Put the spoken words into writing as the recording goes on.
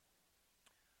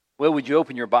Well, would you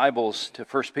open your Bibles to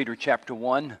 1 Peter chapter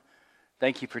 1?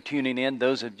 Thank you for tuning in.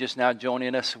 Those who have just now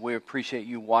joining us, we appreciate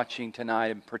you watching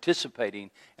tonight and participating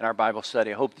in our Bible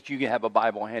study. I hope that you have a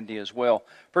Bible handy as well.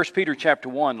 1 Peter chapter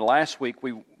 1, last week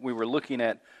we were looking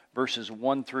at verses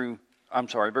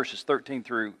 13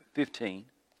 through 15.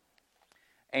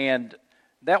 And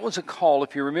that was a call,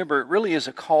 if you remember, it really is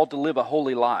a call to live a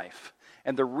holy life.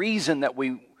 And the reason that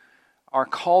we are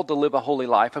called to live a holy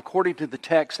life, according to the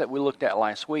text that we looked at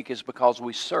last week, is because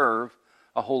we serve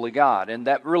a holy God. And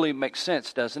that really makes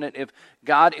sense, doesn't it? If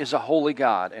God is a holy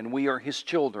God and we are His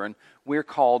children, we're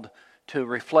called to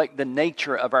reflect the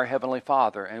nature of our Heavenly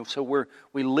Father. And so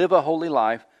we live a holy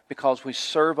life because we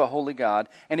serve a holy God.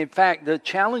 And in fact, the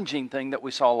challenging thing that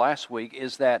we saw last week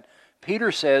is that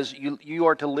Peter says you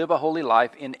are to live a holy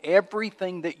life in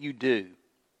everything that you do.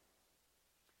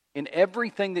 In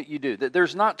everything that you do. That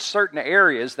there's not certain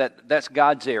areas that's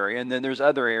God's area, and then there's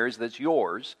other areas that's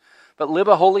yours. But live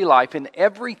a holy life in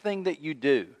everything that you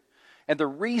do. And the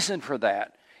reason for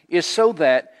that is so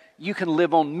that you can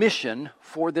live on mission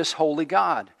for this holy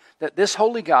God. That this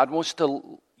holy God wants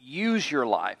to use your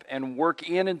life and work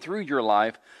in and through your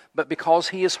life, but because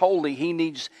He is holy, He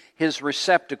needs His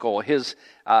receptacle, His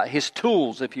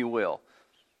tools, if you will,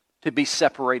 to be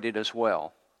separated as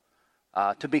well.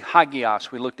 To be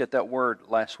hagios, we looked at that word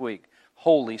last week.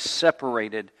 Holy,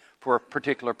 separated for a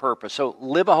particular purpose. So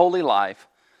live a holy life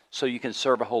so you can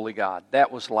serve a holy God.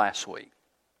 That was last week.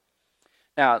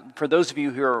 Now, for those of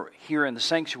you who are here in the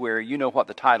sanctuary, you know what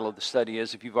the title of the study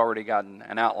is if you've already gotten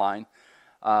an outline.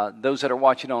 Those that are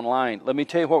watching online, let me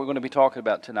tell you what we're going to be talking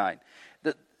about tonight.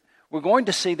 We're going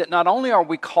to see that not only are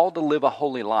we called to live a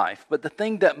holy life, but the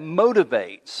thing that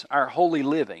motivates our holy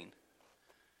living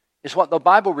is what the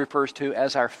Bible refers to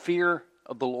as our fear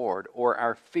of the Lord, or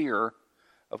our fear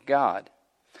of God.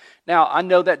 Now, I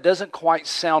know that doesn't quite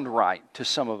sound right to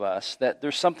some of us, that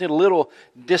there's something a little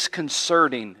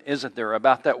disconcerting, isn't there,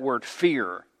 about that word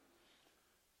fear.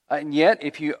 And yet,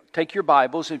 if you take your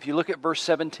Bibles, if you look at verse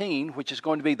 17, which is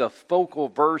going to be the focal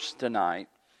verse tonight,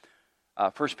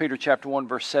 1 Peter chapter 1,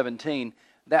 verse 17,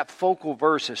 that focal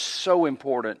verse is so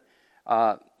important.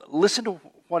 Listen to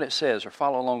what it says, or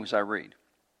follow along as I read.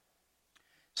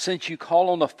 Since you call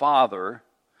on the Father,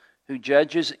 who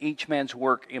judges each man's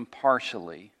work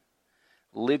impartially,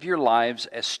 live your lives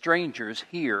as strangers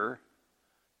here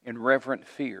in reverent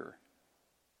fear.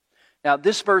 Now,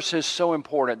 this verse is so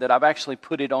important that I've actually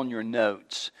put it on your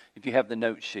notes, if you have the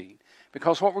note sheet.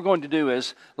 Because what we're going to do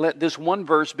is let this one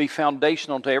verse be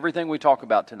foundational to everything we talk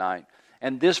about tonight.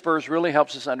 And this verse really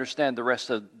helps us understand the rest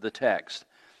of the text.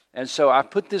 And so I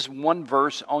put this one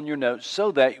verse on your notes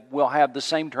so that we'll have the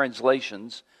same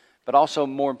translations, but also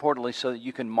more importantly so that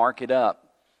you can mark it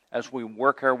up as we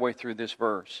work our way through this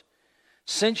verse.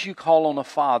 Since you call on a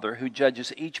Father who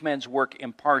judges each man's work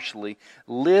impartially,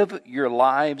 live your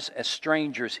lives as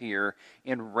strangers here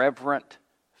in reverent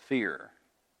fear.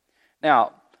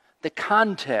 Now, the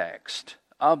context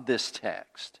of this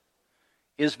text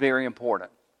is very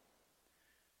important.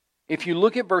 If you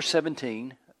look at verse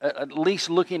 17, at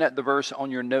least looking at the verse on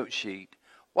your note sheet,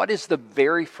 what is the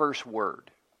very first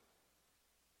word?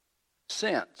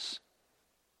 Since.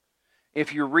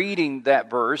 If you're reading that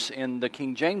verse in the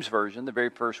King James Version, the very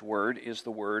first word is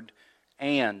the word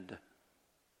and.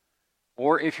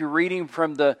 Or if you're reading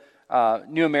from the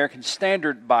New American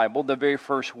Standard Bible, the very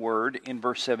first word in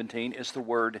verse 17 is the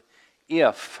word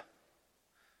if.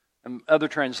 And other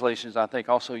translations, I think,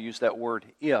 also use that word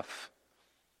if.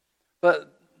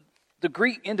 But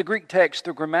in the Greek text,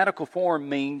 the grammatical form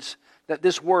means that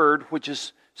this word, which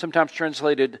is sometimes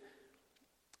translated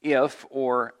if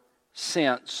or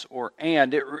since or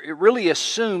and, it really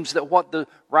assumes that what the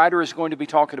writer is going to be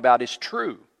talking about is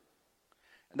true.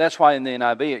 And that's why in the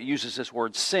NIV it uses this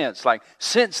word since, like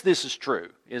since this is true,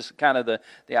 is kind of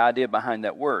the idea behind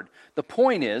that word. The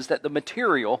point is that the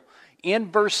material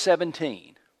in verse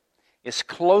 17 is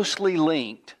closely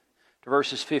linked to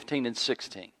verses 15 and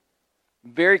 16.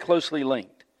 Very closely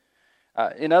linked.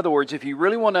 In other words, if you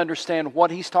really want to understand what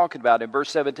he's talking about in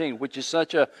verse 17, which is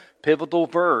such a pivotal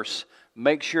verse,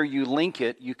 make sure you link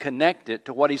it, you connect it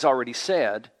to what he's already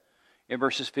said in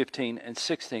verses 15 and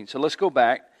 16. So let's go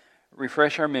back,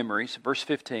 refresh our memories. Verse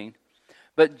 15.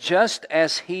 But just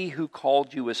as he who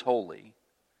called you is holy,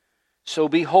 so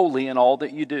be holy in all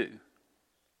that you do.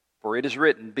 For it is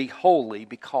written, be holy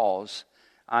because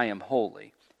I am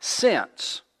holy.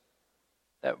 Since,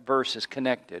 that verse is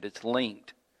connected, it's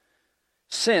linked.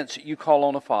 Since you call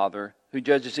on a Father who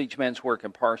judges each man's work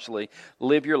impartially,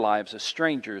 live your lives as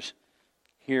strangers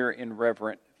here in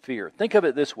reverent fear. Think of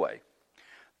it this way.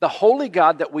 The holy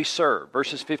God that we serve,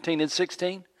 verses 15 and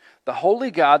 16, The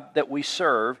holy God that we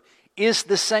serve is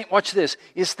the same. Watch this.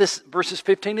 Is this verses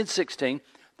 15 and 16.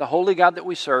 The holy God that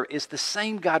we serve is the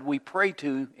same God we pray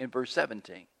to in verse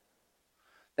 17.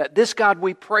 That this God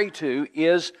we pray to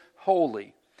is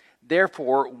holy.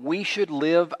 Therefore, we should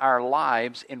live our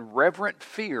lives in reverent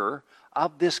fear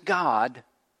of this God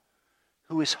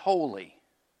who is holy.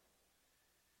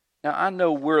 Now, I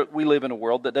know we live in a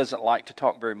world that doesn't like to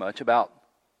talk very much about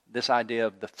this idea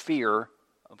of the fear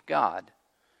of God.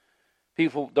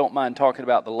 People don't mind talking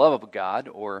about the love of God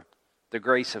or the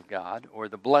grace of God or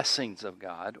the blessings of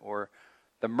God or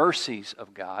the mercies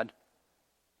of God.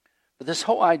 But this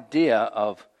whole idea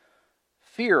of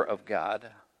fear of God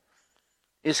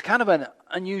is kind of an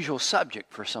unusual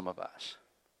subject for some of us.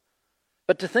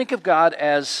 But to think of God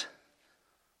as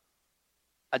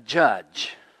a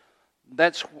judge,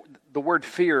 that's the word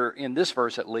fear in this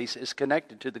verse at least is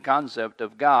connected to the concept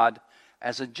of God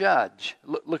as a judge.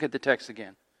 Look at the text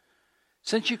again.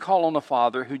 Since you call on the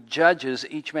Father who judges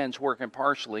each man's work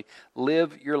impartially,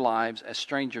 live your lives as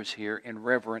strangers here in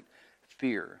reverent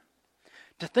fear.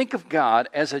 To think of God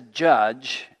as a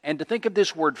judge and to think of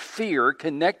this word fear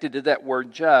connected to that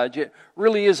word judge, it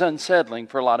really is unsettling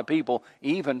for a lot of people,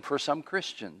 even for some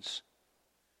Christians.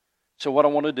 So what I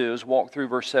want to do is walk through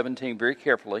verse 17 very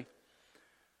carefully.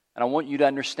 And I want you to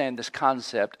understand this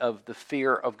concept of the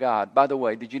fear of God. By the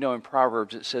way, did you know in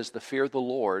Proverbs it says the fear of the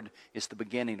Lord is the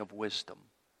beginning of wisdom?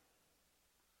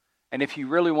 And if you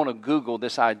really want to Google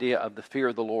this idea of the fear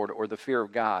of the Lord or the fear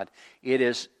of God, it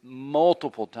is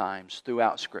multiple times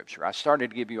throughout Scripture. I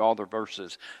started to give you all the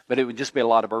verses, but it would just be a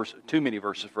lot of verses, too many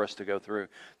verses for us to go through.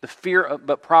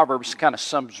 But Proverbs kind of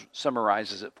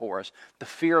summarizes it for us. The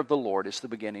fear of the Lord is the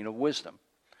beginning of wisdom.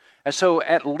 And so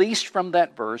at least from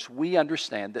that verse, we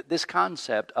understand that this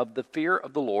concept of the fear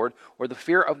of the Lord or the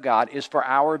fear of God is for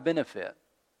our benefit.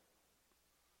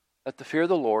 That the fear of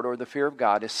the Lord or the fear of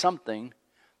God is something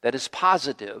that is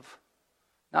positive,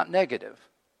 not negative.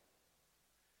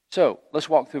 So, let's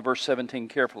walk through verse 17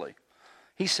 carefully.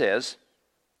 He says,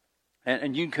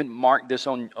 and you can mark this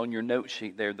on your note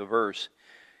sheet there, the verse.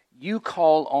 You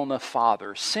call on a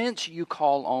father. Since you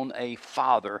call on a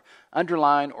father,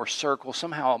 underline or circle,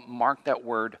 somehow mark that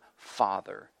word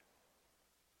father.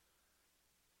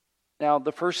 Now,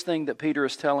 the first thing that Peter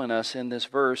is telling us in this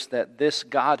verse, that this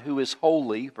God who is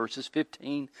holy, verses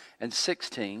 15 and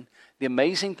 16, the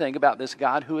amazing thing about this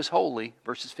God who is holy,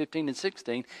 verses 15 and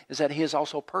 16, is that he is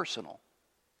also personal.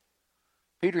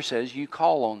 Peter says you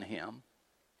call on him.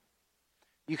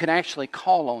 You can actually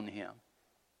call on him.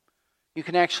 You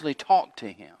can actually talk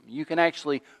to him. You can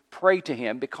actually pray to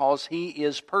him because he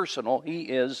is personal. He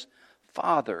is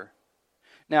Father.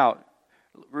 Now,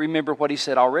 remember what he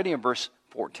said already in verse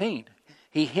 14.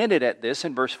 He hinted at this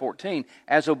in verse 14.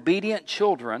 As obedient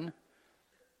children,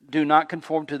 do not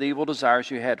conform to the evil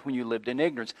desires you had when you lived in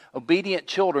ignorance. Obedient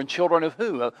children, children of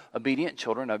who? Obedient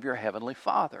children of your heavenly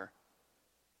Father.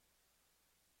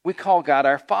 We call God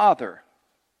our Father.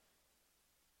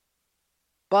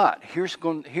 But here's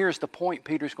the point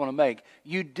Peter's going to make.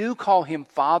 You do call him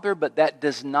Father, but that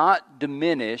does not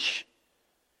diminish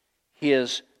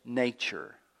his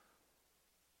nature.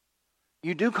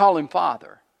 You do call him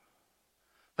Father,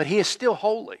 but he is still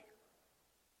holy.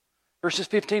 Verses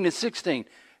 15 and 16,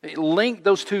 link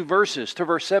those two verses to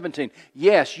verse 17.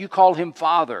 Yes, you call him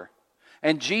Father.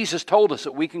 And Jesus told us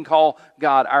that we can call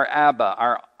God our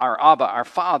Abba, our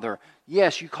Father.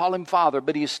 Yes, you call him Father,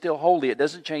 but he is still holy. It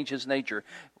doesn't change his nature.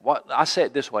 I say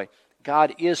it this way.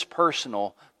 God is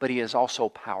personal, but he is also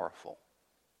powerful.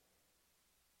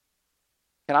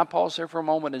 Can I pause there for a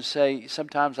moment and say,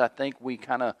 sometimes I think we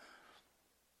kind of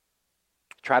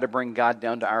try to bring God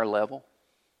down to our level.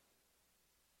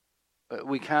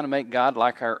 We kind of make God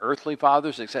like our earthly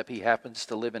fathers, except he happens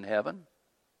to live in heaven.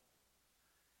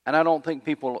 And I don't think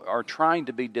people are trying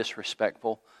to be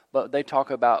disrespectful, but they talk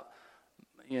about,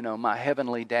 my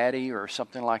heavenly daddy or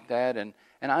something like that. And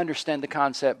I understand the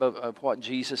concept of what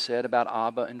Jesus said about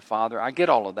Abba and Father. I get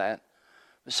all of that.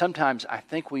 But sometimes I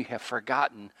think we have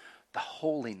forgotten the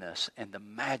holiness and the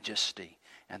majesty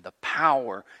and the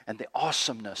power and the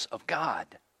awesomeness of God.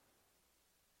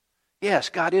 Yes,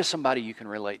 God is somebody you can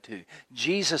relate to.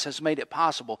 Jesus has made it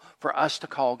possible for us to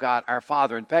call God our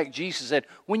Father. In fact, Jesus said,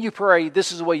 when you pray,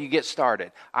 this is the way you get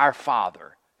started. Our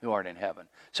Father who art in heaven.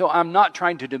 So I'm not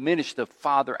trying to diminish the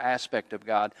Father aspect of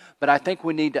God, but I think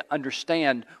we need to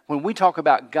understand when we talk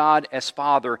about God as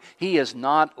Father, he is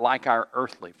not like our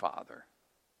earthly father.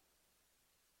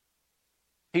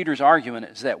 Peter's argument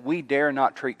is that we dare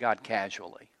not treat God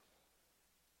casually.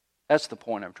 That's the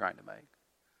point I'm trying to make.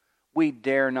 We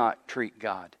dare not treat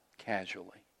God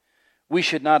casually. We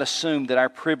should not assume that our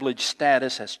privileged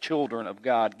status as children of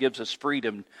God gives us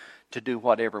freedom to do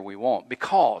whatever we want.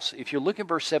 Because, if you look at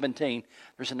verse 17,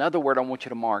 there's another word I want you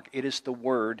to mark. It is the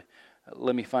word,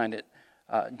 let me find it,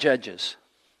 judges.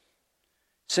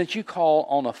 Since you call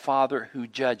on a Father who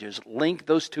judges, link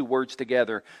those two words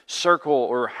together. Circle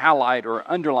or highlight or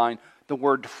underline the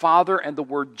word Father and the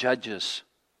word judges.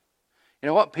 You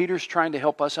know what Peter's trying to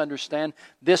help us understand?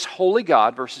 This holy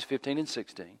God, verses 15 and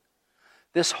 16.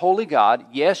 This holy God,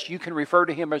 yes, you can refer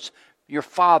to Him as your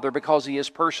Father because He is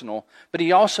personal, but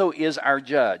He also is our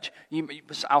judge.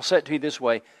 I'll say it to you this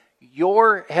way.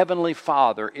 Your heavenly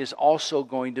Father is also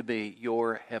going to be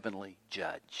your heavenly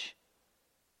judge.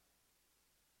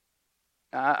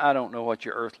 I don't know what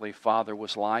your earthly father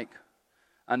was like.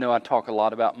 I know I talk a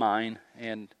lot about mine,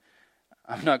 and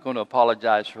I'm not going to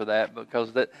apologize for that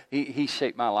because he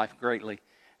shaped my life greatly.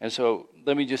 And so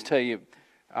let me just tell you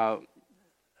a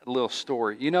little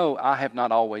story. You know, I have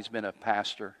not always been a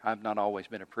pastor. I've not always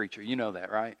been a preacher. You know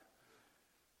that, right?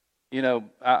 You know,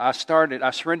 I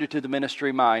surrendered to the ministry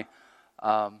about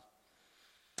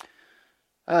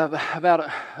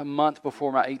a month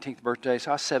before my 18th birthday.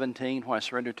 So I was 17 when I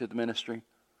surrendered to the ministry.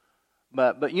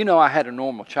 But you know, I had a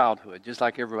normal childhood, just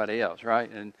like everybody else,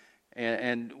 right?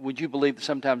 And would you believe that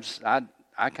sometimes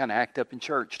I kind of act up in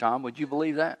church, Tom? Would you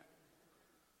believe that?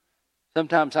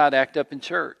 Sometimes I'd act up in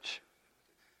church.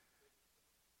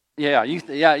 Yeah, you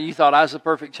thought I was a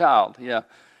perfect child. Yeah.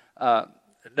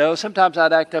 No, sometimes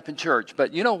I'd act up in church.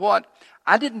 But you know what?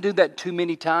 I didn't do that too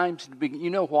many times. You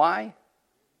know why?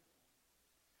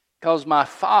 Because my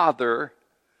father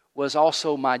was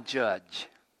also my judge.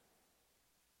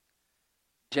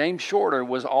 James Shorter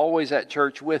was always at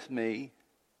church with me.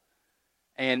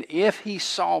 And if he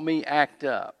saw me act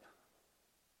up,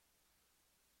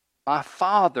 my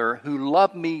father, who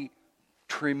loved me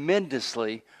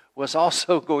tremendously, was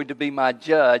also going to be my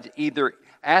judge, either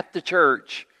at the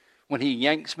church when he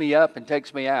yanks me up and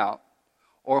takes me out,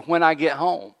 or when I get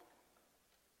home.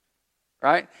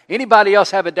 Right? Anybody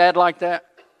else have a dad like that?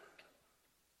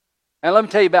 And let me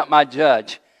tell you about my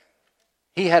judge.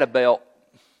 He had a belt,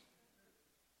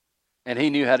 and he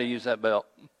knew how to use that belt.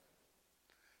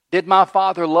 Did my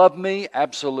father love me?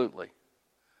 Absolutely.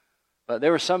 But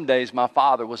there were some days my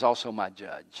father was also my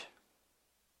judge.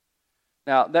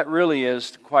 Now, that really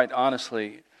is, quite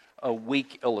honestly, a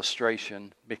weak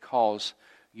illustration because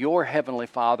your heavenly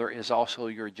Father is also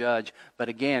your judge. But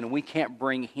again, we can't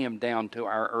bring Him down to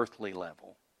our earthly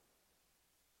level.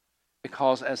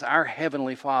 Because as our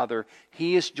heavenly Father,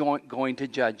 He is going to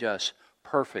judge us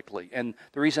perfectly. And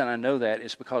the reason I know that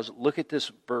is because look at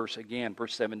this verse again,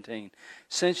 verse 17.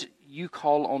 Since you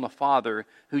call on the Father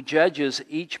who judges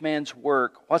each man's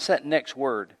work, what's that next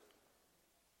word?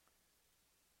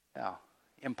 Yeah,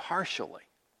 impartially.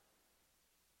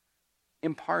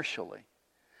 Impartially.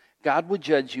 God will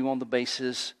judge you on the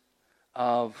basis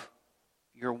of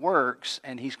your works,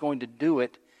 and He's going to do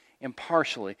it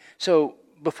impartially. So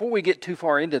before we get too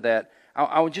far into that,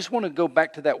 I just want to go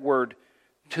back to that word,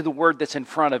 to the word that's in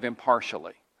front of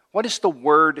impartially. What is the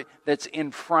word that's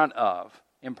in front of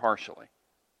impartially?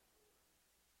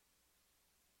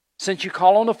 Since you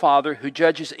call on the Father who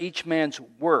judges each man's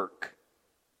work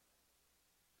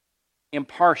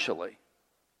impartially,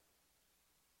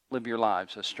 live your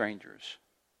lives as strangers.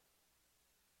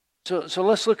 So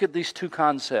let's look at these two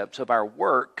concepts of our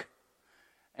work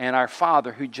and our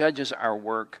Father who judges our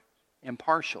work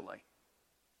impartially.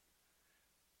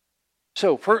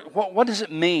 So what does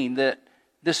it mean that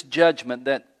this judgment,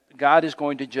 that God is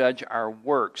going to judge our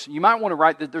works? You might want to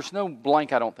write that. There's no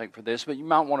blank, I don't think, for this, but you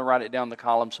might want to write it down in the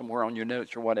column somewhere on your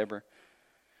notes or whatever.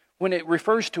 When it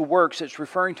refers to works, it's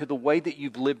referring to the way that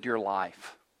you've lived your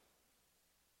life.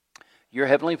 Your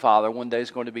heavenly Father one day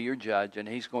is going to be your judge, and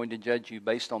He's going to judge you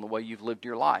based on the way you've lived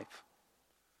your life,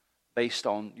 based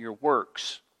on your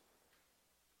works.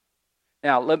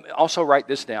 Now, let me also write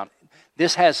this down.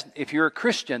 If you're a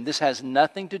Christian, this has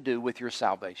nothing to do with your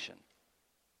salvation,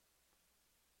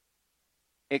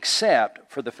 except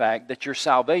for the fact that your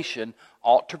salvation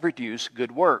ought to produce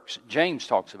good works. James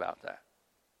talks about that.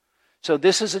 So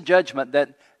this is a judgment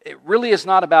that it really is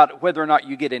not about whether or not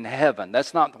you get in heaven.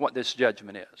 That's not what this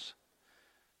judgment is.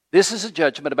 This is a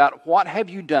judgment about what have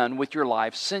you done with your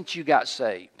life since you got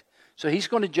saved. So He's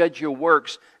going to judge your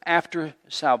works after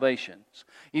salvation.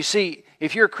 You see,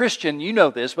 if you're a Christian, you know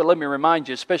this, but let me remind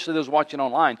you, especially those watching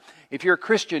online, if you're a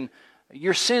Christian,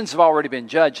 your sins have already been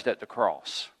judged at the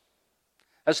cross.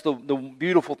 That's the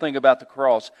beautiful thing about the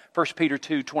cross. 1 Peter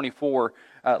 2:24,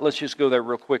 let's just go there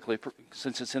real quickly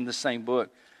since it's in the same book.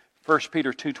 1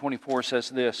 Peter 2:24 says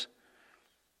this,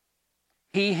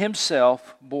 He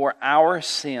himself bore our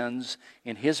sins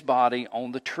in his body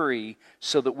on the tree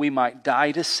so that we might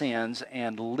die to sins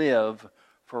and live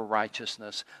for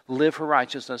righteousness. Live for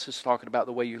righteousness is talking about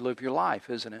the way you live your life,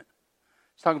 isn't it?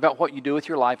 It's talking about what you do with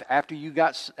your life after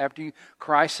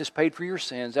Christ has paid for your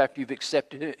sins, after you've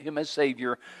accepted him as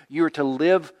Savior. You're to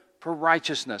live for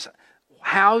righteousness.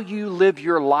 How you live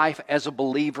your life as a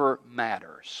believer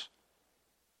matters.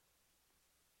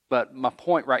 But my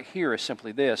point right here is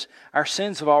simply this. Our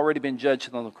sins have already been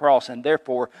judged on the cross, and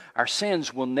therefore our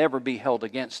sins will never be held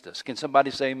against us. Can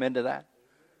somebody say amen to that?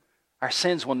 Our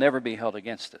sins will never be held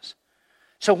against us.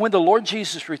 So when the Lord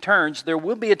Jesus returns, there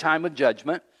will be a time of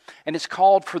judgment, and it's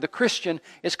called, for the Christian,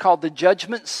 it's called the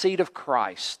judgment seat of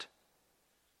Christ.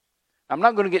 I'm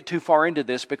not going to get too far into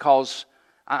this because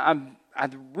I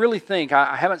really think,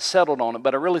 I haven't settled on it,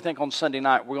 but I really think on Sunday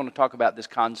night we're going to talk about this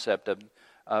concept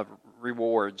of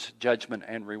rewards, judgment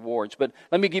and rewards. But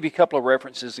let me give you a couple of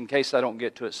references in case I don't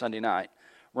get to it Sunday night.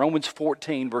 Romans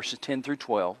 14, verses 10 through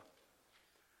 12.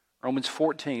 Romans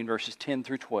 14, verses 10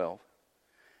 through 12.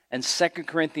 And 2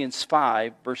 Corinthians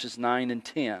 5, verses 9 and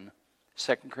 10.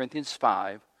 2 Corinthians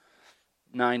 5,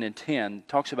 9 and 10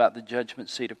 talks about the judgment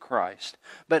seat of Christ.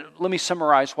 But let me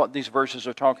summarize what these verses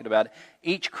are talking about.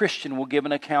 Each Christian will give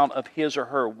an account of his or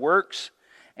her works,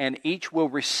 and each will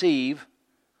receive,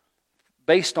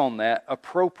 based on that,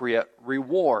 appropriate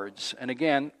rewards. And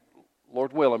again,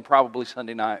 Lord willing, probably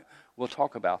Sunday night, we'll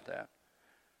talk about that.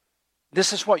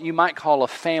 This is what you might call a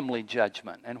family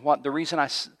judgment. And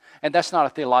and that's not a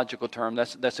theological term,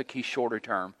 that's a key shorter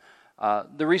term.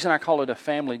 The reason I call it a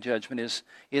family judgment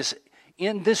is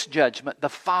in this judgment, the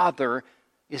father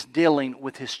is dealing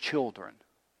with his children.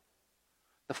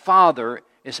 The father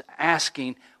is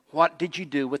asking, what did you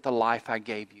do with the life I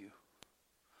gave you?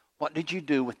 What did you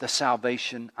do with the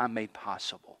salvation I made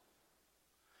possible?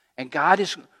 And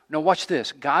now watch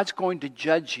this. God's going to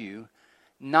judge you,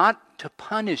 not to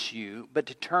punish you, but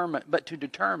to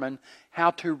determine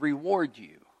how to reward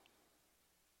you.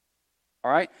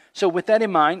 All right? So with that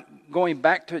in mind, going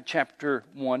back to chapter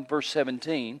 1, verse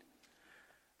 17,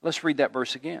 let's read that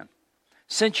verse again.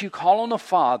 Since you call on a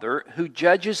Father who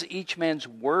judges each man's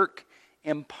work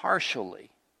impartially.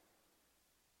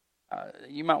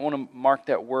 You might want to mark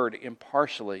that word,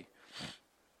 impartially.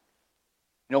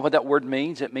 You know what that word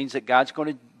means? It means that God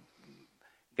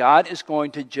is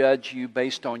going to judge you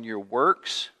based on your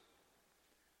works,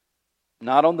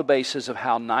 not on the basis of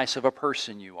how nice of a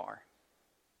person you are.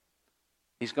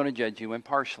 He's going to judge you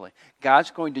impartially.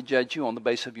 God's going to judge you on the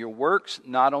basis of your works,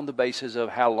 not on the basis of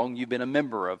how long you've been a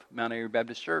member of Mount Airy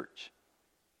Baptist Church.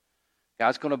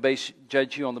 God's going to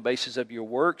judge you on the basis of your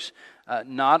works,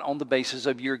 not on the basis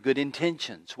of your good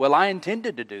intentions. Well, I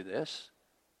intended to do this.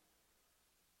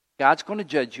 God's going to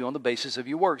judge you on the basis of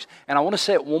your works. And I want to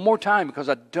say it one more time because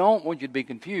I don't want you to be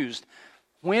confused.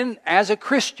 As a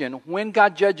Christian, when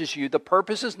God judges you, the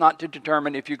purpose is not to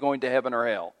determine if you're going to heaven or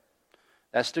hell.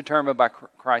 That's determined by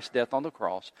Christ's death on the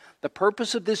cross. The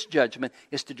purpose of this judgment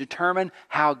is to determine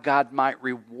how God might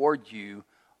reward you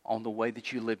on the way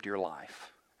that you lived your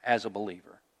life as a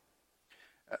believer.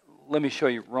 Let me show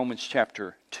you Romans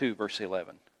chapter 2, verse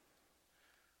 11.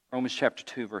 Romans chapter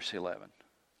 2, verse 11.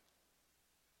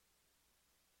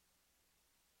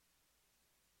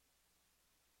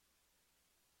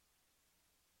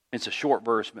 It's a short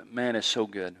verse, but man, it's so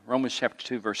good. Romans chapter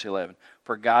 2, verse 11.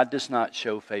 For God does not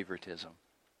show favoritism.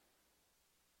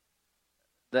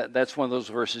 That's one of those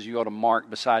verses you ought to mark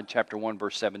beside chapter 1,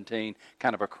 verse 17,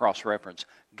 kind of a cross-reference.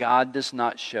 God does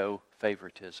not show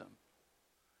favoritism.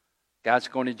 God's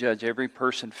going to judge every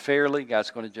person fairly.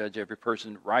 God's going to judge every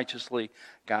person righteously.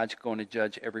 God's going to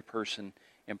judge every person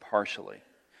impartially.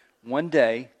 One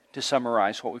day, to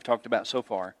summarize what we've talked about so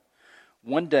far,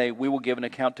 one day we will give an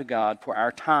account to God for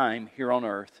our time here on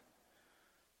earth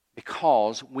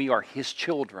because we are His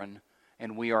children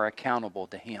and we are accountable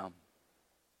to Him.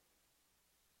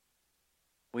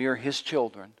 We are His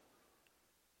children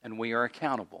and we are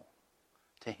accountable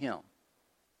to Him.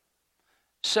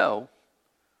 So,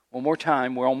 one more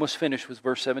time, we're almost finished with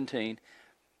verse 17.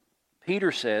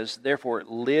 Peter says, therefore,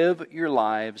 live your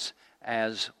lives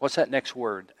as, what's that next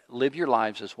word? Live your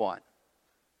lives as what?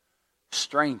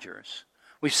 Strangers.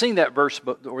 We've seen that verse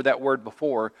or that word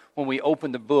before when we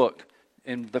opened the book.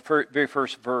 In the very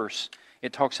first verse,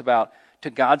 it talks about to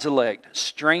God's elect,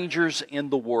 strangers in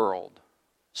the world,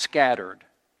 scattered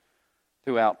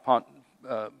throughout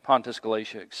Pontus,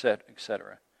 Galatia,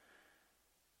 etc.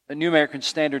 The New American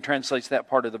Standard translates that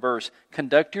part of the verse.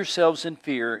 Conduct yourselves in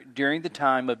fear during the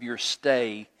time of your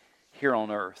stay here on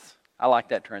earth. I like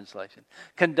that translation.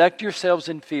 Conduct yourselves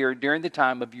in fear during the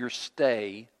time of your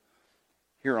stay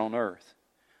here on earth.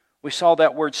 We saw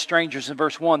that word strangers in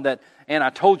verse 1, and I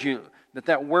told you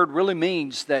that word really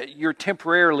means that you're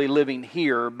temporarily living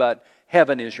here, but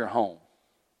heaven is your home.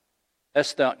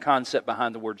 That's the concept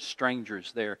behind the word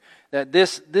strangers there. That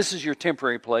this is your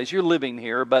temporary place. You're living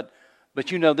here, but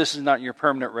you know this is not your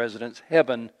permanent residence.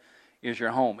 Heaven is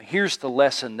your home. Here's the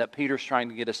lesson that Peter's trying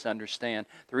to get us to understand.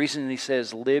 The reason he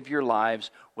says, live your lives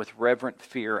with reverent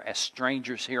fear as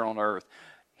strangers here on earth.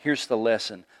 Here's the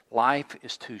lesson. Life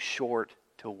is too short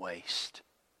to waste.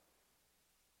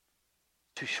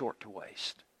 Too short to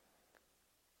waste.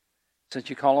 Since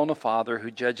you call on a Father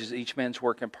who judges each man's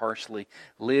work impartially,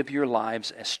 live your lives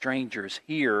as strangers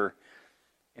here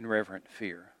in reverent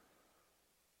fear.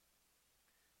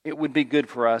 It would be good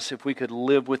for us if we could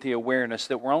live with the awareness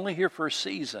that we're only here for a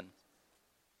season.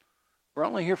 We're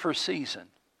only here for a season.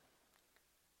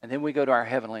 And then we go to our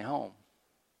heavenly home.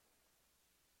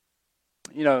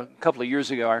 You know, a couple of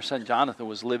years ago, our son Jonathan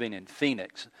was living in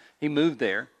Phoenix. He moved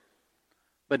there,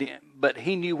 but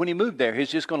he knew when he moved there, he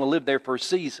was just going to live there for a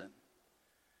season.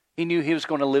 He knew he was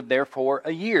going to live there for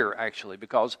a year, actually,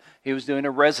 because he was doing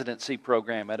a residency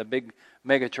program at a big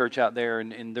mega church out there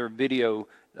in their video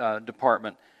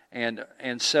department.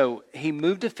 And so he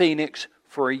moved to Phoenix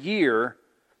for a year.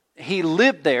 He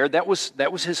lived there. That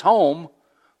was his home,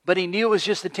 but he knew it was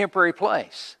just a temporary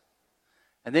place.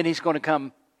 And then he's going to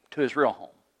come to his real home.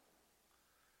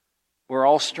 We're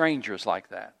all strangers like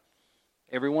that.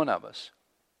 Every one of us.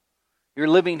 You're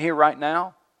living here right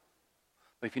now.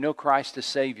 But if you know Christ as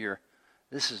Savior,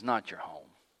 this is not your home.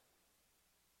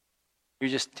 You're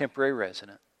just a temporary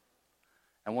resident.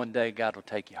 And one day God will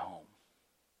take you home.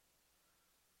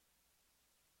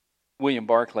 William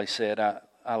Barclay said,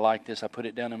 I like this, I put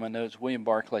it down in my notes. William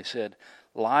Barclay said,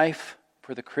 life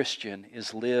for the Christian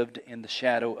is lived in the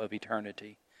shadow of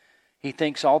eternity. He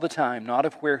thinks all the time not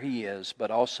of where he is, but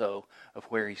also of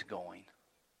where he's going.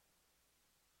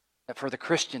 That for the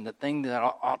Christian, the thing that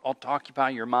ought to occupy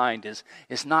your mind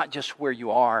is not just where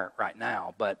you are right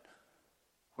now, but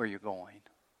where you're going.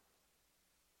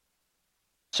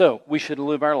 So, we should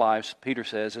live our lives, Peter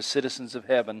says, as citizens of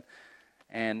heaven,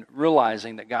 and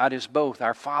realizing that God is both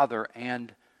our Father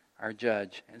and our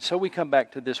Judge. And so we come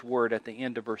back to this word at the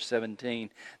end of verse 17,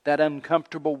 that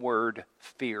uncomfortable word,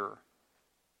 fear.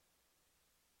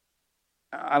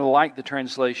 I like the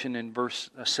translation in verse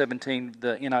 17,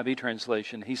 the NIV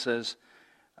translation. He says,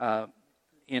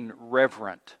 in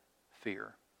reverent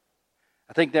fear.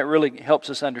 I think that really helps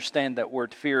us understand that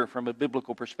word fear from a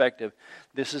biblical perspective.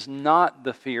 This is not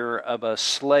the fear of a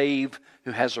slave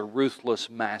who has a ruthless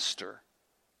master.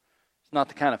 It's not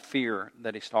the kind of fear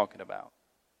that he's talking about.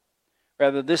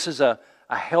 Rather, this is a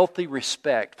healthy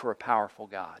respect for a powerful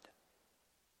God.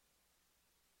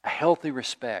 A healthy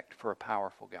respect for a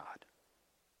powerful God.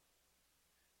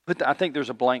 I think there's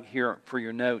a blank here for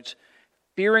your notes.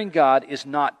 Fearing God is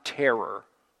not terror.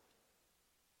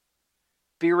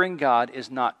 Fearing God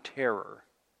is not terror.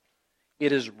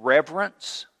 It is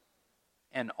reverence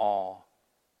and awe.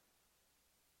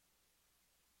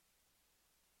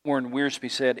 Warren Wiersbe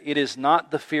said, it is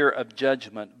not the fear of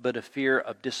judgment, but a fear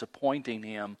of disappointing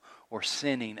Him or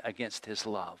sinning against His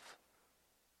love.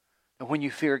 And when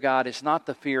you fear God, it's not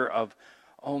the fear of,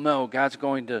 oh no, God's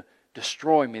going to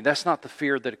destroy me. That's not the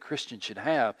fear that a Christian should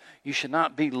have. You should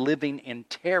not be living in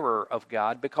terror of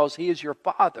God because He is your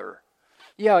Father.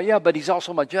 Yeah, but He's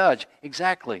also my judge.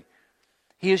 Exactly.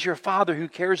 He is your Father who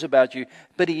cares about you,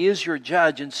 but He is your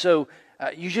judge. And so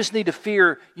you just need to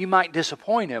fear you might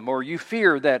disappoint Him, or you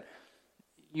fear that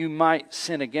you might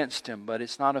sin against Him, but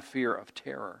it's not a fear of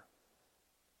terror.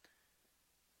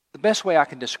 The best way I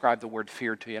can describe the word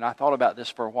fear to you, and I thought about this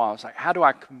for a while, it's like, how do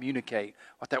I communicate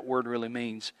what that word really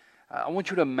means? I want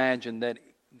you to imagine that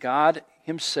God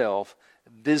Himself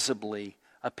visibly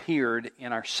appeared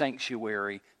in our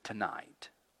sanctuary tonight.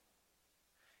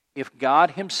 If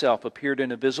God Himself appeared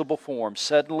in a visible form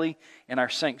suddenly in our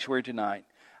sanctuary tonight,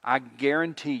 I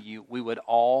guarantee you we would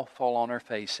all fall on our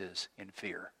faces in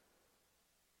fear.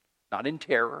 Not in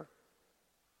terror,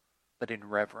 but in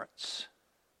reverence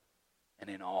and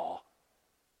in awe.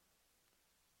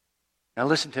 Now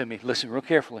listen to me. Listen real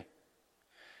carefully.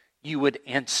 You would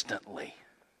instantly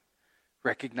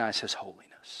recognize His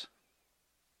holiness.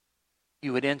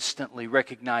 You would instantly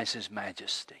recognize His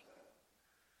majesty.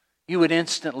 You would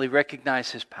instantly recognize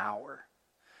His power.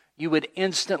 You would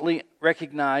instantly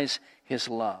recognize His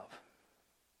love.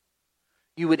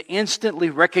 You would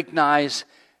instantly recognize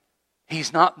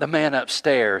He's not the man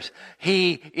upstairs.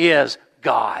 He is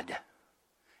God.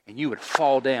 And you would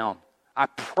fall down. I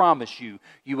promise you,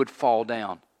 you would fall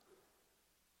down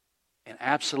in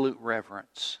absolute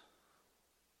reverence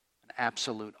and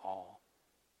absolute awe.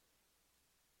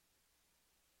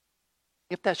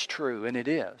 If that's true, and it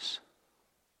is,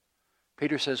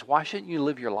 Peter says, why shouldn't you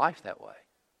live your life that way?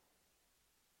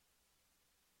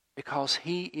 Because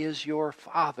He is your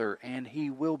Father and He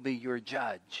will be your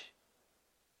judge.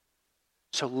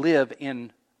 So live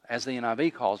in, as the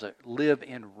NIV calls it, live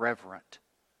in reverent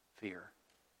fear.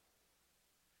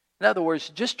 In other words,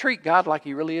 just treat God like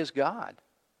He really is God.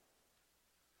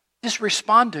 Just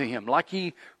respond to Him like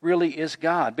He really is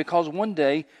God, because one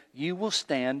day you will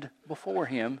stand before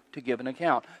Him to give an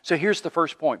account. So here's the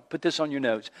first point. Put this on your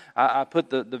notes. I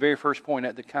put the very first point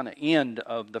at the kind of end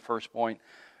of the first point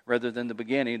rather than the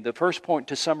beginning. The first point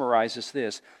to summarize is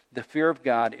this: the fear of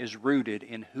God is rooted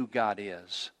in who God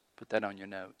is. Put that on your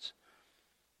notes.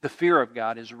 The fear of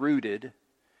God is rooted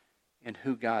in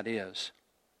who God is.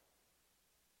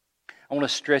 I want to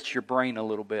stretch your brain a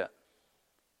little bit.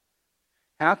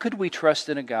 How could we trust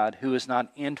in a God who is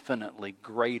not infinitely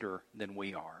greater than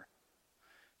we are?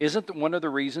 Isn't one of the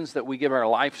reasons that we give our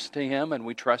lives to Him and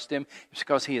we trust Him is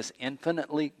because He is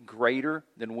infinitely greater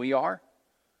than we are?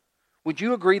 Would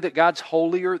you agree that God's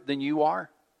holier than you are?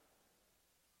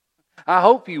 I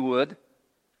hope you would.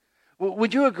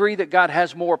 Would you agree that God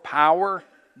has more power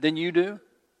than you do?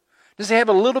 Does He have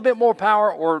a little bit more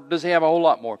power, or does He have a whole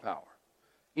lot more power?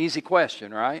 Easy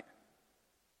question, right?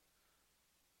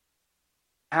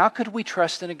 How could we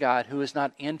trust in a God who is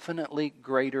not infinitely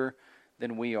greater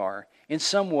than we are? In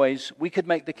some ways, we could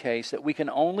make the case that we can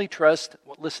only trust,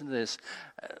 listen to this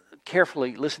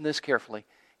carefully, listen to this carefully.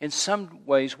 In some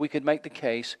ways, we could make the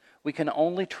case we can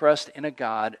only trust in a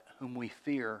God whom we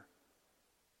fear.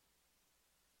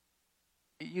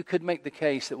 You could make the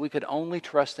case that we could only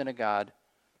trust in a God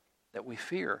that we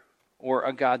fear, or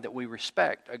a God that we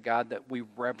respect, a God that we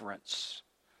reverence,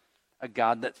 a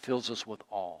God that fills us with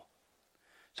awe.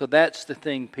 So that's the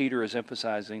thing Peter is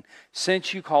emphasizing.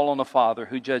 Since you call on the Father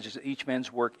who judges each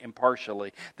man's work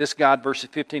impartially, this God, verses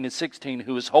 15 and 16,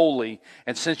 who is holy,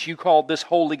 and since you call this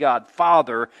holy God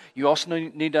Father, you also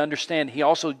need to understand He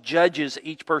also judges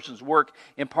each person's work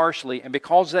impartially. And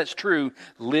because that's true,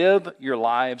 live your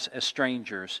lives as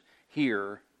strangers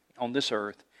here on this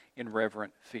earth in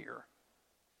reverent fear.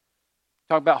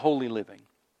 Talk about holy living,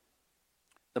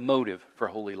 the motive for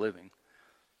holy living.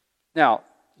 Now,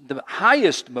 the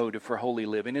highest motive for holy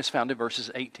living is found in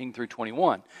verses 18 through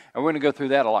 21. And we're going to go through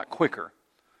that a lot quicker.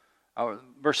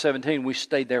 Verse 17, we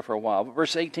stayed there for a while. But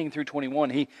verse 18 through 21,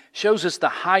 he shows us the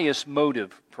highest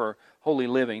motive for holy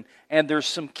living. And there's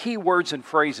some key words and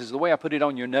phrases. The way I put it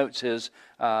on your notes is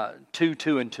 2,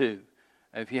 2, and 2.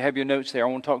 If you have your notes there, I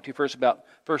want to talk to you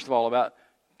first of all, about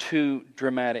two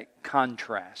dramatic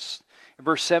contrasts. In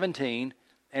verse 17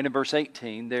 and in verse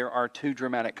 18, there are two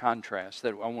dramatic contrasts that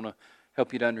I want to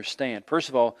help you to understand. First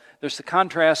of all, there's the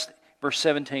contrast, verse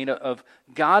 17, of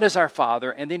God as our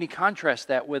Father, and then he contrasts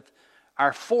that with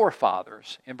our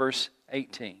forefathers in verse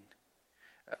 18.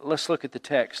 Let's look at the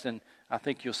text, and I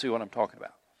think you'll see what I'm talking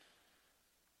about.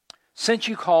 Since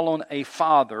you call on a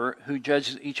Father who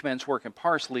judges each man's work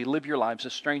impartially, live your lives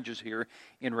as strangers here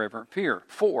in reverent fear.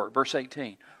 4, verse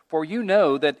 18. For you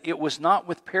know that it was not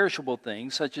with perishable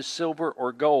things, such as silver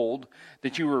or gold,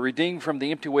 that you were redeemed from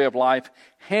the empty way of life,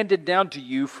 handed down to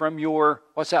you from your,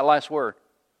 what's that last word?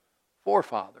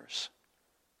 Forefathers.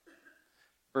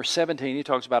 Verse 17, he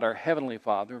talks about our heavenly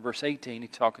Father. Verse 18,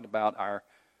 he's talking about our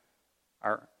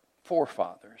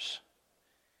forefathers.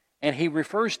 And he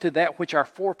refers to that which our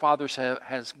forefathers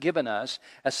has given us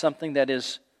as something that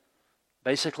is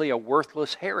basically a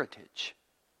worthless heritage,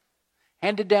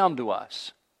 handed down to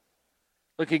us.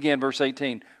 Look again, verse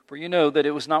 18. For you know that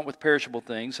it was not with perishable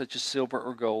things, such as silver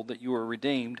or gold, that you were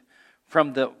redeemed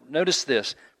from the, notice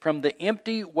this, from the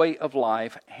empty way of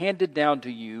life handed down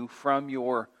to you from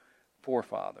your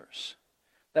forefathers.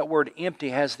 That word empty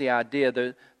has the idea,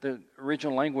 the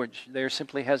original language there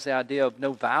simply has the idea of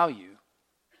no value,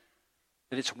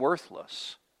 that it's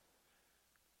worthless.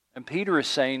 And Peter is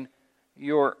saying,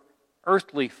 your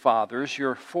earthly fathers,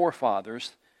 your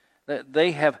forefathers, that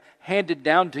they have handed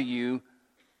down to you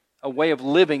a way of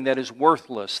living that is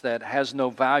worthless, that has no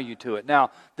value to it.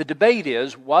 Now, the debate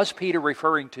is, was Peter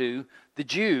referring to the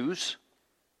Jews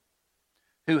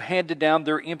who handed down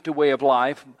their empty way of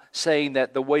life, saying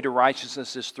that the way to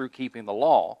righteousness is through keeping the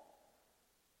law?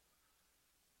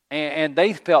 And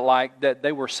they felt like that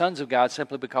they were sons of God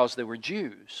simply because they were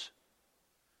Jews.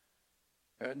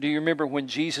 Do you remember when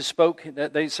Jesus spoke?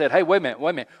 They said, hey, wait a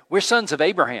minute. We're sons of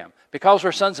Abraham. Because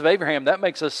we're sons of Abraham, that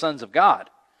makes us sons of God.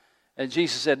 And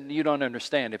Jesus said, you don't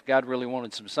understand. If God really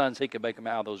wanted some sons, He could make them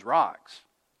out of those rocks.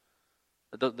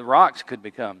 The rocks could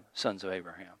become sons of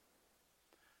Abraham.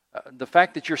 The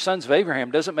fact that you're sons of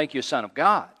Abraham doesn't make you a son of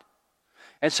God.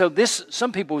 And so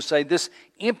some people would say this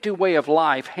empty way of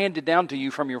life handed down to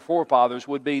you from your forefathers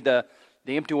would be the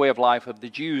empty way of life of the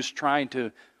Jews trying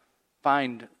to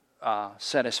find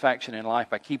satisfaction in life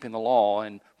by keeping the law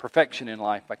and perfection in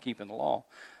life by keeping the law.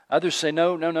 Others say,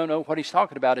 no. What he's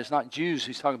talking about is not Jews.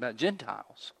 He's talking about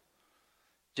Gentiles.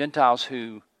 Gentiles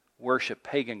who worship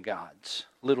pagan gods,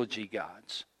 little g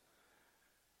gods.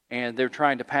 And they're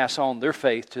trying to pass on their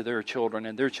faith to their children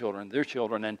and their children and their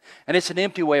children. And it's an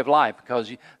empty way of life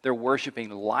because they're worshiping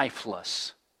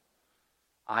lifeless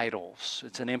idols.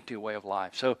 It's an empty way of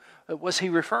life. So was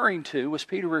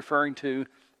Peter referring to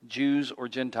Jews or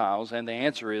Gentiles? And the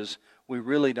answer is, we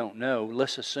really don't know.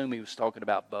 Let's assume he was talking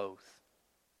about both.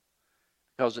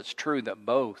 Because it's true that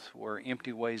both were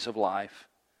empty ways of life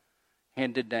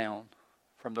handed down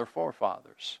from their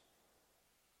forefathers.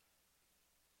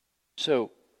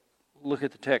 So, look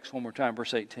at the text one more time,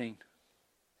 verse 18.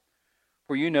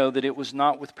 For you know that it was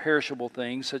not with perishable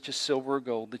things, such as silver or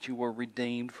gold, that you were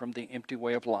redeemed from the empty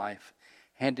way of life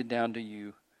handed down to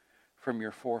you from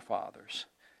your forefathers.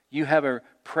 You have a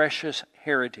precious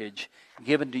heritage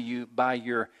given to you by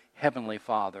your heavenly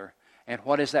Father. And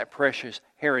what is that precious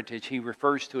heritage? He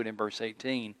refers to it in verse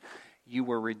 18. You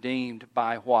were redeemed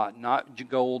by what? Not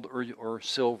gold or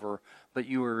silver, but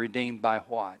you were redeemed by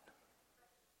what?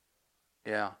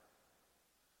 Yeah.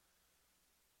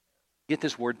 Get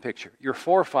this word picture. Your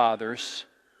forefathers,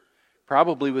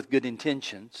 probably with good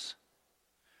intentions,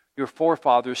 your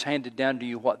forefathers handed down to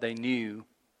you what they knew,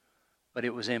 but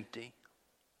it was empty.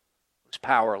 It was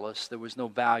powerless. There was no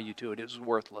value to it. It was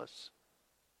worthless.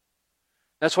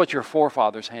 That's what your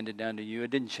forefathers handed down to you.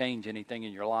 It didn't change anything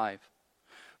in your life.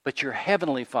 But your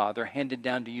heavenly Father handed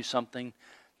down to you something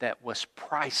that was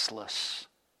priceless.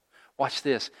 Watch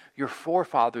this. Your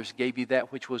forefathers gave you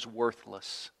that which was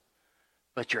worthless.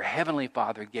 But your heavenly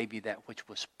Father gave you that which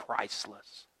was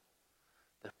priceless.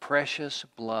 The precious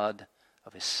blood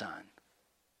of His Son.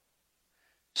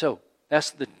 So,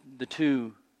 that's the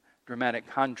two dramatic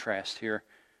contrasts here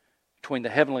between the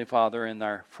Heavenly Father and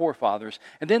our forefathers.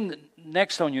 And then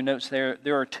next on your notes there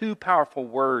are two powerful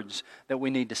words that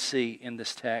we need to see in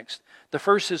this text. The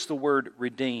first is the word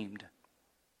redeemed.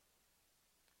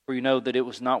 For you know that it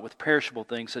was not with perishable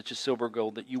things such as silver or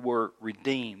gold that you were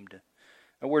redeemed.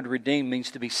 The word redeemed means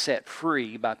to be set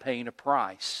free by paying a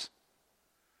price.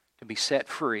 To be set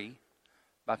free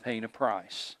by paying a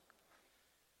price.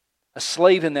 A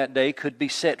slave in that day could be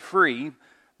set free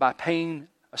by paying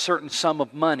a certain sum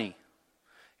of money.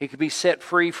 He could be set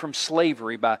free from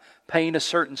slavery by paying a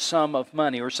certain sum of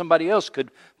money, or somebody else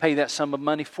could pay that sum of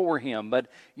money for him, but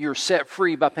you're set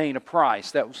free by paying a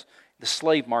price. That was the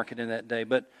slave market in that day.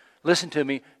 But listen to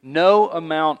me, no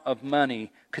amount of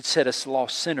money could set a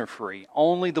lost sinner free.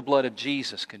 Only the blood of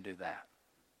Jesus can do that.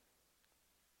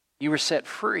 You were set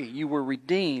free. You were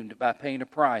redeemed by paying a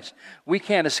price. We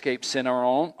can't escape sin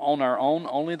on our own.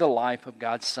 Only the life of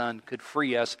God's Son could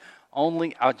free us.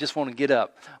 I just want to get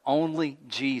up. Only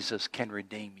Jesus can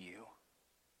redeem you.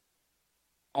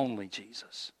 Only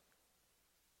Jesus.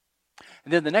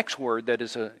 And then the next word that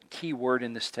is a key word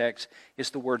in this text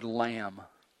is the word lamb.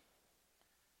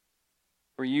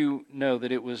 For you know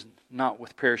that it was not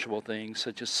with perishable things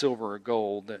such as silver or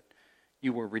gold that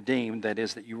you were redeemed, that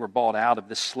is, that you were bought out of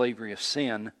this slavery of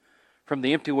sin from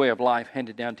the empty way of life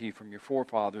handed down to you from your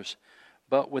forefathers,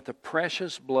 but with the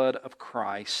precious blood of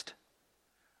Christ,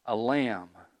 a lamb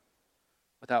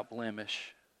without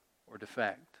blemish or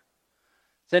defect.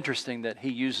 It's interesting that he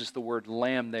uses the word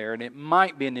lamb there, and it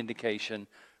might be an indication,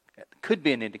 could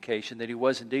be an indication that he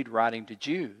was indeed writing to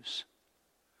Jews.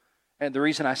 And the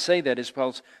reason I say that is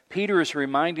because Peter is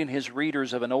reminding his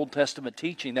readers of an Old Testament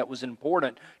teaching that was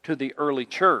important to the early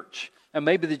church. And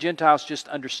maybe the Gentiles just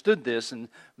understood this, and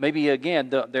maybe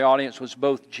again the audience was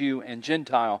both Jew and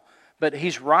Gentile. But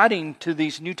he's writing to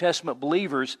these New Testament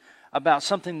believers about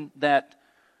something that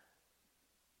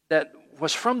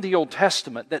was from the Old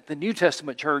Testament that the New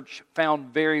Testament church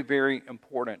found very, very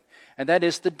important. And that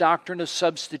is the doctrine of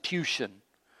substitution.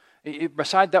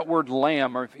 Beside that word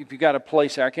lamb, or if you got a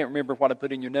place there, I can't remember what I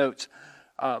put in your notes.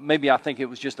 Maybe I think it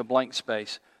was just a blank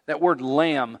space. That word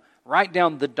lamb, write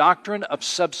down the doctrine of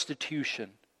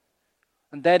substitution.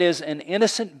 And that is an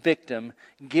innocent victim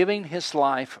giving his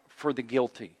life for the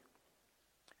guilty.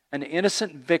 An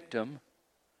innocent victim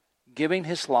giving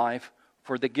his life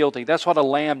for the guilty. That's what a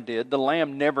lamb did. The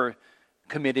lamb never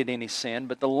committed any sin,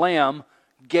 but the lamb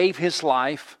gave his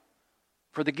life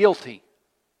for the guilty.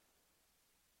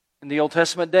 In the Old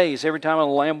Testament days, every time a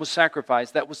lamb was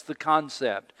sacrificed, that was the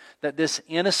concept, that this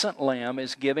innocent lamb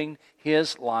is giving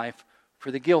his life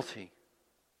for the guilty.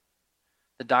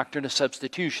 The doctrine of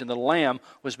substitution. The lamb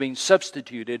was being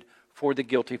substituted for the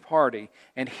guilty party.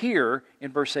 And here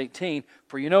in verse 18,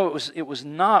 for you know it was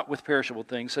not with perishable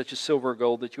things such as silver or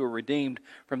gold that you were redeemed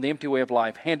from the empty way of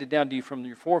life handed down to you from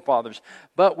your forefathers,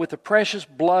 but with the precious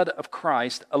blood of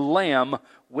Christ, a lamb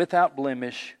without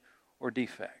blemish or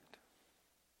defect.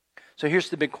 So here's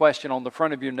the big question on the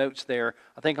front of your notes there.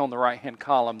 I think on the right-hand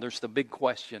column, there's the big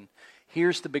question.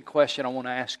 Here's the big question I want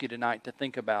to ask you tonight to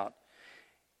think about.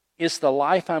 Is the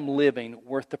life I'm living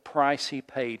worth the price He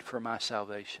paid for my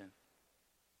salvation?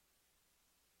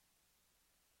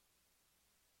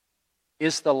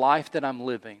 Is the life that I'm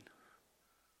living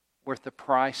worth the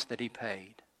price that He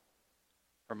paid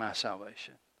for my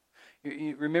salvation?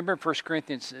 You remember in 1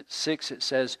 Corinthians 6 it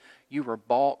says, you were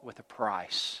bought with a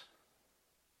price.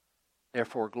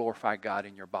 Therefore glorify God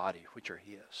in your body, which are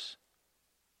His.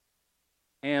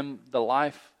 And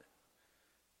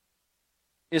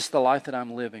is the life that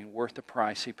I'm living worth the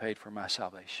price He paid for my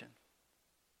salvation?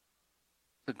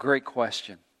 It's a great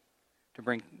question to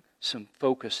bring some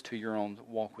focus to your own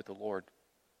walk with the Lord.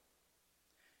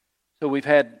 So we've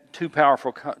had two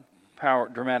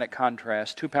dramatic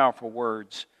contrasts, two powerful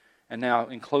words, and now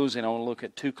in closing I want to look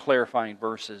at two clarifying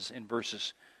verses in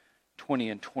verses 20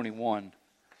 and 21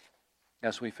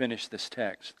 as we finish this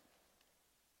text.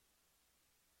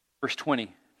 Verse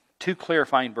 20, two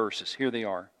clarifying verses. Here they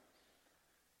are.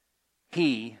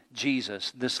 He,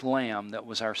 Jesus, this Lamb that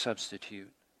was our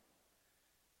substitute,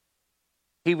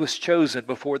 He was chosen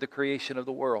before the creation of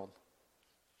the world.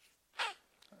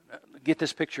 Get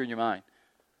this picture in your mind.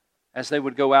 As they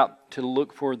would go out to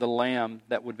look for the Lamb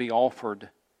that would be offered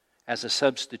as a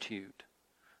substitute,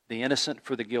 the innocent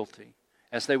for the guilty,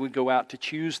 as they would go out to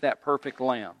choose that perfect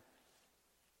Lamb,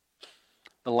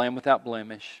 the Lamb without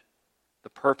blemish, the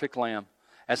perfect Lamb,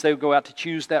 as they would go out to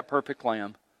choose that perfect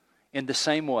Lamb, in the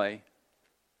same way,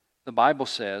 the Bible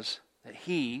says that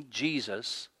He,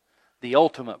 Jesus, the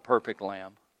ultimate perfect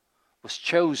Lamb, was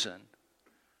chosen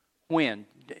when?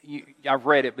 I've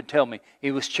read it, but tell me,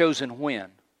 He was chosen when?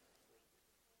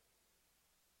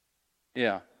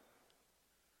 Yeah.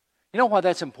 You know why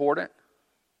that's important?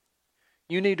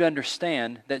 You need to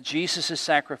understand that Jesus'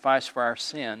 sacrifice for our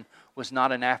sin was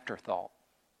not an afterthought.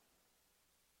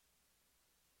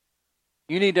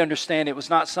 You need to understand it was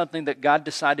not something that God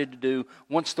decided to do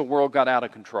once the world got out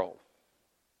of control.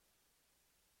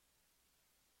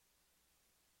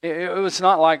 It was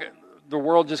not like the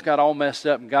world just got all messed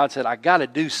up and God said, I got to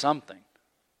do something.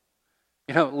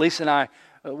 You know, Lisa and I,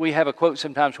 we have a quote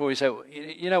sometimes where we say,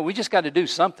 you know, we just got to do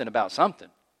something about something.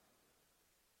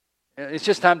 It's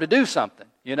just time to do something,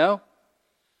 you know.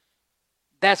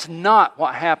 That's not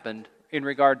what happened in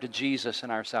regard to Jesus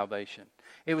and our salvation.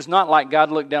 It was not like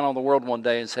God looked down on the world one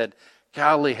day and said,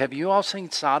 golly, have you all seen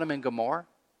Sodom and Gomorrah?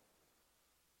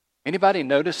 Anybody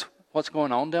notice what's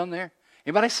going on down there?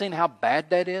 Anybody seen how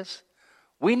bad that is?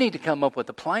 We need to come up with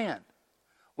a plan.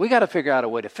 We got to figure out a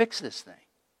way to fix this thing.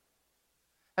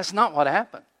 That's not what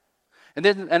happened. And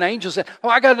then an angel said, oh,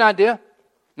 I got an idea.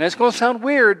 Now it's going to sound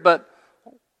weird, but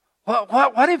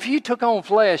what if you took on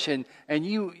flesh and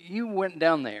you went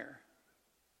down there?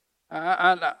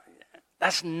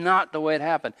 That's not the way it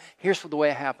happened. Here's the way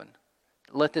it happened.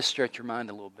 Let this stretch your mind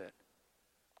a little bit.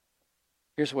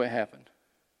 Here's the way it happened.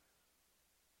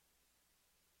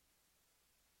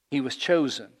 He was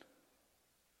chosen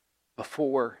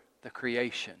before the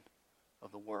creation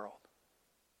of the world.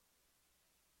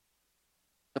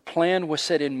 The plan was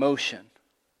set in motion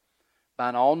by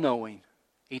an all-knowing,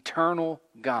 eternal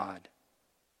God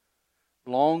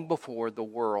long before the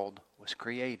world was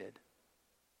created.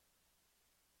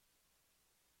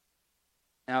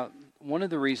 Now, one of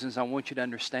the reasons I want you to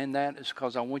understand that is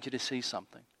because I want you to see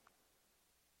something.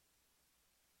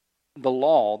 The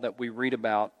law that we read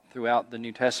about throughout the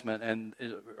New Testament, and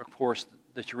of course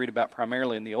that you read about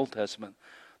primarily in the Old Testament,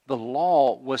 the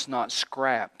law was not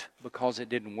scrapped because it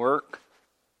didn't work.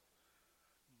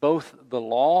 Both the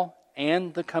law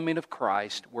and the coming of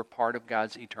Christ were part of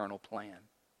God's eternal plan.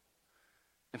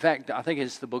 In fact, I think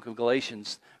it's the book of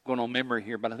Galatians, going on memory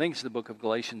here, but I think it's the book of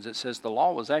Galatians that says the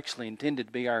law was actually intended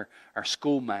to be our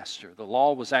schoolmaster. The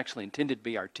law was actually intended to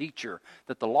be our teacher,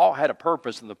 that the law had a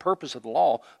purpose, and the purpose of the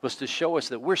law was to show us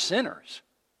that we're sinners.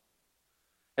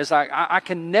 It's like, I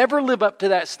can never live up to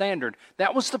that standard.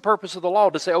 That was the purpose of the law,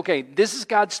 to say, okay, this is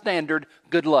God's standard,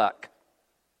 good luck.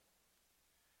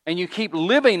 And you keep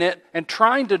living it and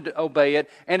trying to obey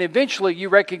it, and eventually you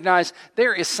recognize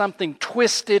there is something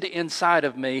twisted inside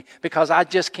of me because I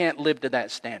just can't live to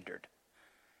that standard.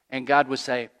 And God would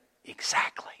say,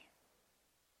 exactly.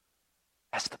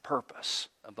 That's the purpose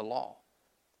of the law.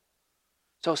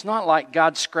 So it's not like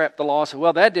God scrapped the law and said,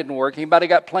 well, that didn't work. Anybody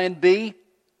got plan B?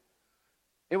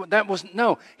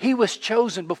 He was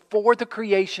chosen before the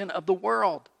creation of the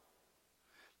world.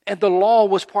 And the law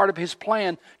was part of His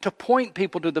plan to point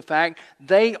people to the fact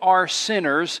they are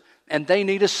sinners and they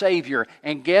need a Savior.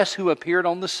 And guess who appeared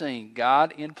on the scene?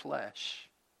 God in flesh.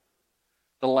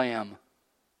 The Lamb.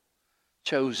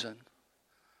 Chosen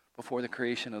before the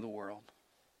creation of the world.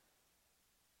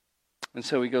 And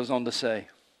so He goes on to say,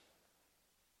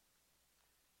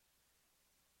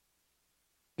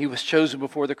 He was chosen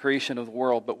before the creation of the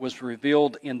world, but was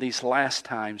revealed in these last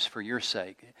times for your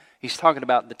sake. He's talking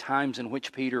about the times in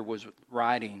which Peter was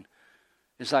writing.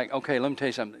 It's like, okay, let me tell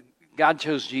you something. God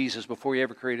chose Jesus before He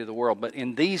ever created the world. But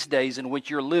in these days in which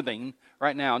you're living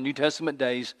right now, New Testament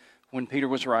days, when Peter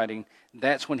was writing,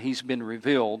 that's when He's been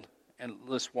revealed. And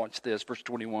let's watch this, verse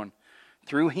 21.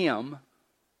 Through Him,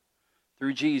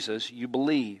 through Jesus, you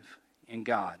believe in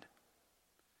God,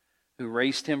 who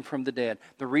raised Him from the dead.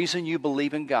 The reason you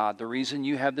believe in God, the reason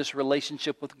you have this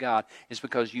relationship with God is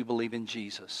because you believe in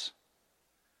Jesus.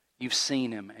 You've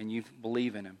seen Him and you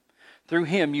believe in Him. Through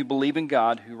Him you believe in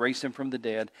God, who raised Him from the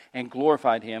dead and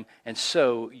glorified Him. And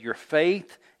so your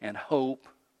faith and hope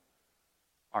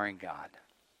are in God.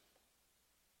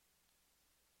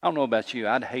 I don't know about you.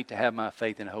 I'd hate to have my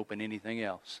faith and hope in anything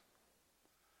else.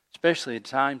 Especially at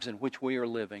times in which we are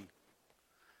living.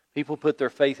 People put their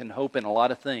faith and hope in a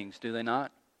lot of things, do they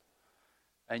not?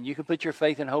 And you can put your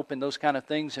faith and hope in those kind of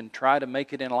things and try to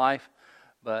make it in life.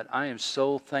 But I am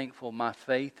so thankful my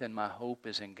faith and my hope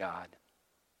is in God.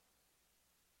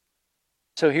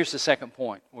 So here's the second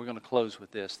point. We're going to close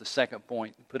with this. The second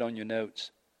point, put on your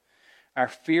notes. Our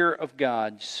fear of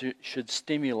God should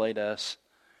stimulate us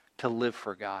to live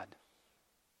for God.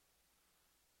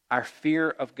 Our fear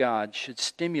of God should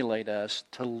stimulate us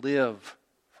to live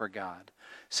for God.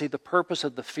 See, the purpose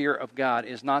of the fear of God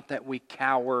is not that we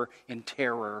cower in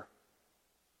terror.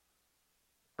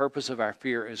 The purpose of our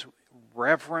fear is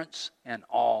reverence and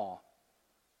awe.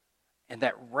 And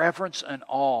that reverence and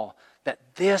awe, that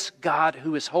this God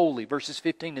who is holy, verses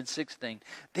 15 and 16,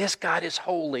 this God is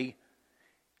holy,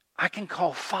 I can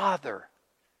call Father.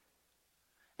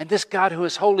 And this God who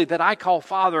is holy that I call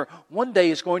Father, one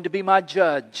day is going to be my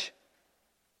judge.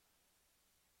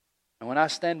 And when I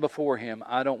stand before Him,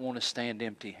 I don't want to stand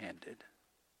empty-handed.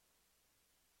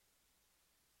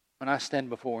 When I stand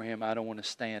before Him, I don't want to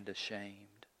stand ashamed.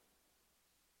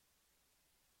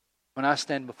 When I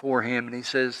stand before Him and He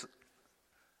says,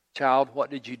 child,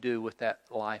 what did you do with that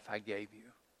life I gave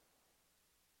you?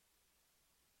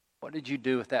 What did you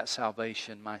do with that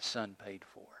salvation my Son paid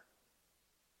for?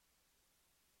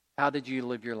 How did you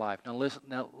live your life? Now listen.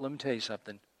 Now let me tell you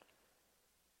something.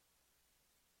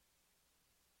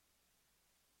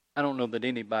 I don't know that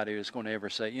anybody is going to ever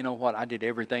say, you know what, I did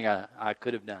everything I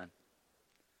could have done.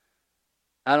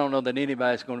 I don't know that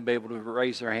anybody's going to be able to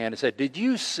raise their hand and say, did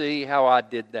you see how I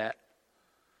did that?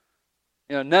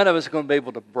 You know, none of us are going to be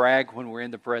able to brag when we're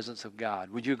in the presence of God.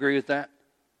 Would you agree with that?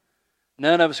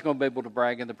 None of us are going to be able to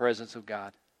brag in the presence of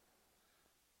God.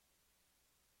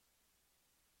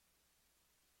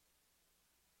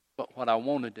 But what I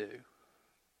want to do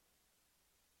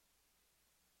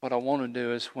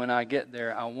is when I get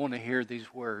there, I want to hear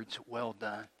these words, well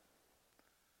done,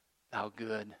 thou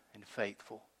good and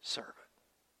faithful servant.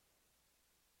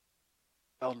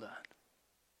 Well done.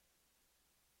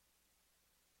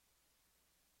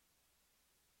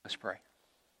 Let's pray.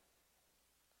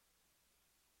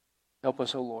 Help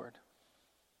us, O Lord,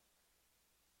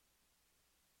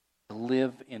 to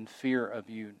live in fear of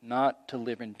You, not to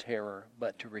live in terror,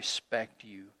 but to respect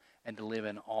You and to live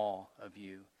in awe of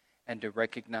You and to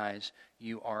recognize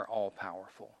You are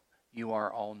all-powerful. You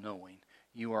are all-knowing.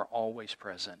 You are always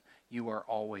present. You are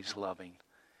always loving.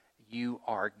 You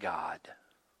are God.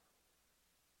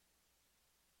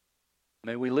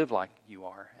 May we live like You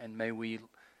are, and may we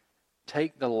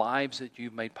take the lives that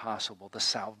You've made possible, the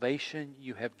salvation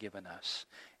You have given us,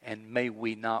 and may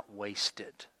we not waste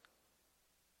it.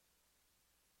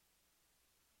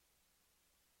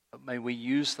 But may we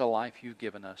use the life You've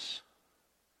given us,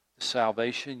 the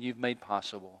salvation You've made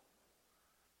possible,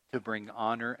 to bring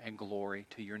honor and glory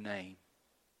to Your name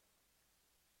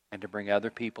and to bring other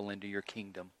people into Your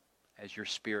kingdom as Your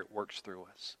Spirit works through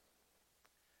us.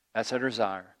 That's our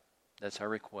desire. That's our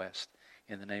request.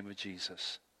 In the name of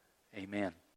Jesus. Amen.